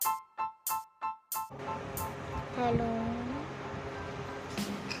Hello,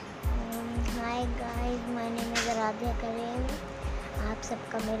 hi guys, my name is Aaradhya करें। आप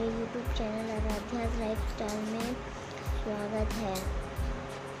सबका मेरे यूट्यूब चैनल आराध्याज़ लाइफस्टाइल में स्वागत है।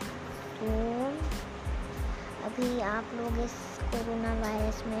 तो अभी आप लोग इस कोरोना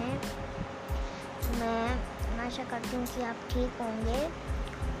वायरस में, मैं आशा करती हूँ कि आप ठीक होंगे।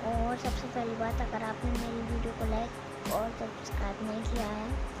 और सबसे पहली बात, अगर आपने मेरी वीडियो को लाइक और सब्सक्राइब नहीं किया है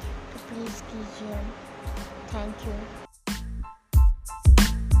तो प्लीज़ कीजिए। Thank you.